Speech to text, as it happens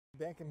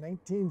Back in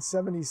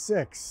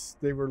 1976,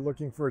 they were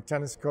looking for a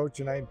tennis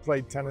coach, and I had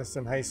played tennis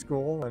in high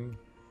school, and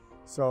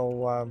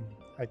so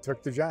I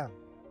took the job.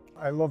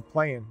 I love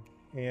playing,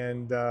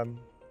 and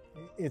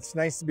it's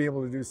nice to be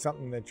able to do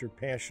something that you're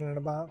passionate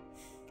about.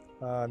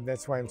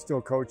 That's why I'm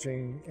still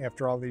coaching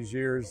after all these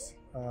years,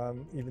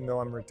 even though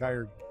I'm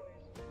retired.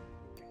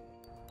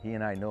 He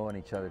and I known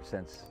each other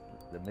since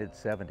the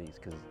mid-70s,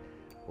 because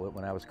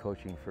when I was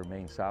coaching for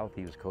Maine South,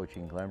 he was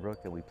coaching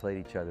Glenbrook, and we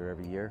played each other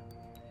every year.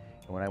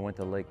 And when I went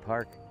to Lake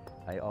Park,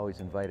 I always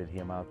invited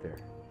him out there.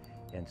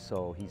 And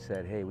so he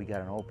said, "Hey, we got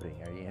an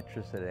opening. Are you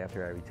interested?"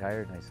 After I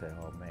retired, and I said,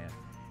 "Oh man,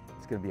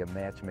 it's going to be a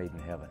match made in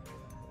heaven."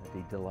 I'd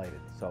be delighted.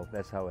 So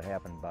that's how it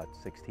happened about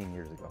 16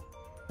 years ago.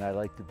 And I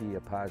like to be a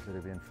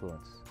positive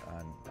influence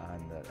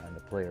on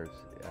the players.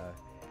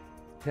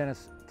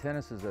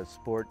 Tennis is a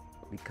sport,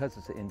 because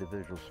it's an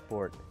individual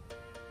sport,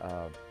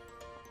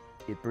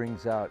 it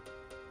brings out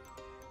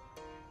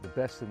the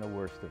best and the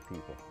worst of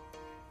people.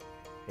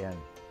 And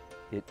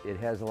it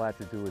has a lot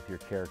to do with your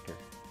character.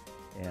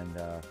 And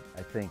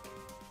I think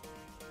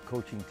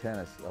coaching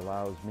tennis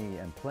allows me,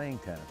 and playing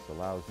tennis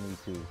allows me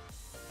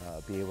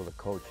to be able to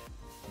coach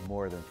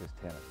more than just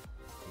tennis.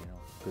 You know,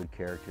 good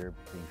character,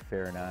 being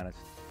fair and honest,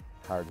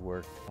 hard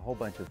work, a whole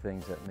bunch of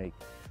things that make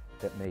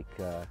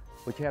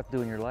what you have to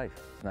do in your life.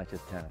 It's not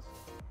just tennis.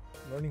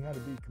 Learning how to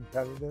be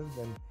competitive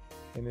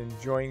and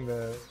enjoying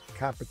the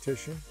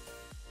competition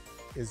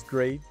is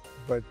great,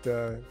 but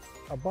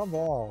above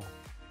all,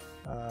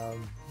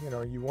 you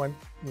know, you want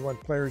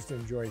players to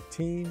enjoy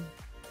team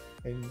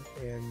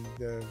and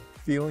the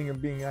feeling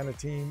of being on a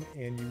team,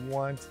 and you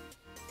want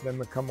them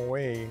to come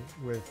away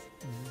with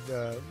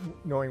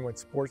knowing what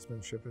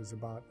sportsmanship is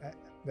about.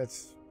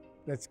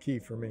 That's key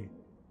for me.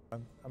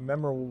 A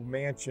memorable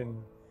match in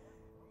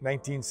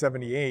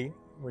 1978,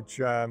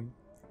 which a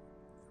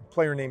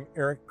player named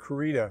Eric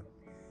Kurita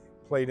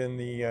played in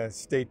the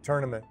state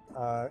tournament.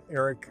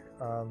 Eric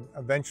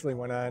eventually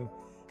went on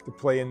to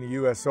play in the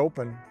U.S.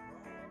 Open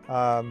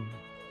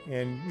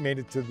and made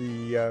it to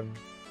the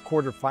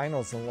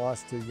quarterfinals and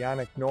lost to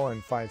Yannick Noah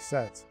in 5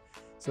 sets.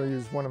 So he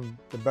was one of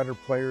the better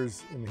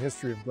players in the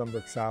history of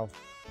Glenbrook South.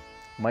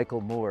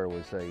 Michael Moore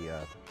was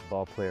a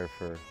ball player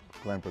for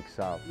Glenbrook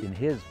South. In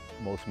his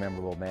most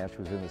memorable match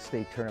was in the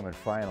state tournament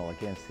final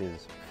against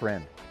his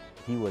friend.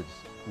 He was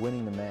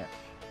winning the match,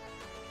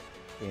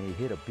 and he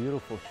hit a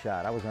beautiful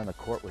shot. I was on the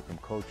court with him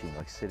coaching,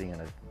 like sitting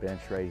on a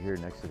bench right here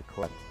next to the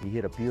court. He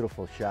hit a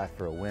beautiful shot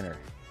for a winner.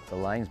 The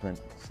linesman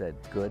said,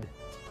 "Good."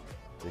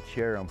 The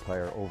chair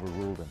umpire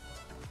overruled him.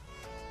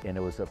 And it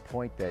was a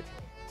point that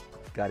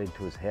got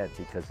into his head,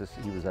 because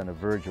he was on the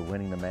verge of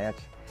winning the match.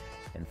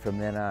 And from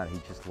then on, he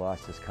just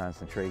lost his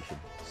concentration.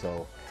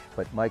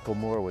 But Michael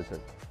Moore was a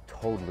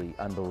totally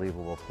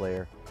unbelievable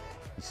player.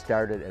 He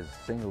started as a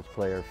singles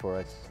player for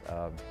us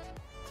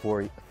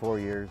 4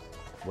 years,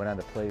 went on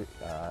to play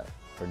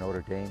for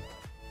Notre Dame.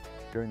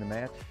 During the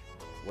match,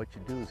 what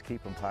you do is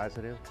keep them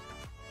positive,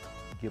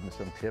 give them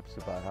some tips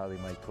about how they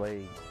might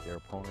play their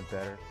opponent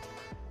better.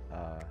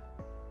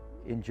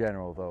 In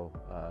general, though,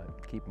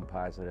 keep them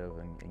positive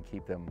and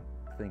keep them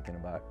thinking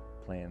about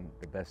playing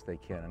the best they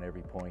can on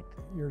every point.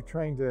 You're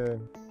trying to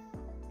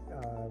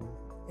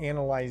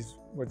analyze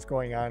what's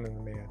going on in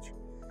the match,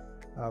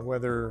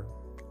 whether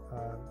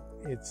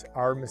it's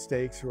our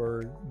mistakes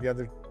or the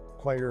other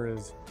player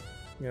is,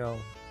 you know,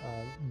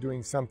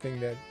 doing something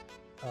that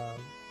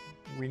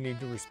we need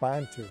to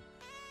respond to.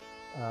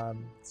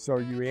 So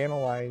you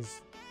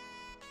analyze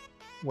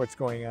what's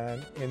going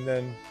on, and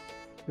then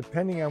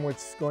depending on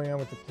what's going on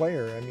with the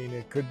player, I mean,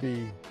 it could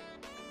be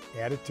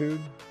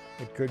attitude,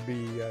 it could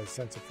be a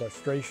sense of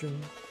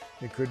frustration,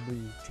 it could be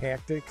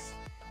tactics.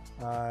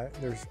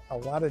 There's a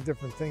lot of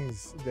different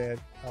things that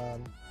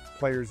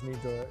players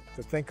need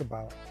to think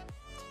about.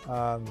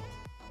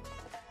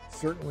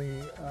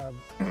 Certainly,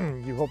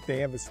 you hope they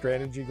have a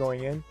strategy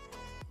going in,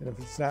 and if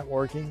it's not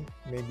working,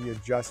 maybe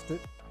adjust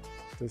it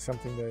to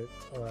something that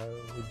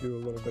would do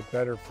a little bit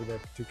better for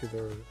that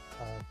particular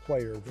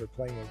player they're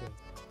playing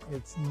against.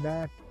 It's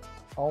not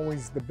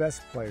always the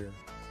best player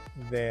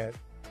that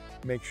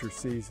makes your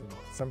season.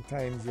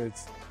 Sometimes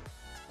it's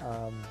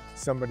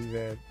somebody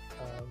that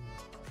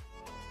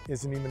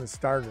isn't even a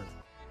starter,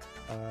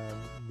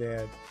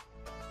 that,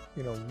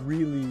 you know,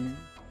 really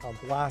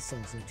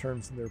blossoms in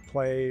terms of their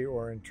play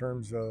or in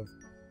terms of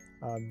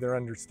their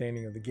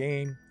understanding of the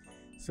game.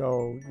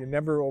 So you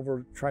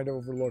never try to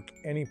overlook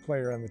any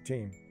player on the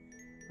team,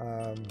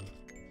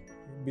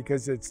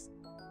 because it's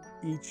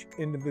each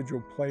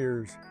individual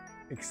player's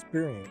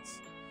experience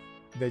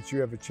that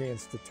you have a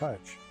chance to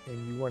touch,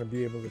 and you want to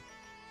be able to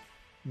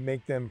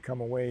make them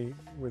come away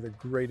with a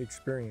great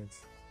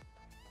experience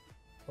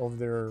over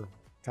their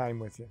time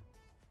with you.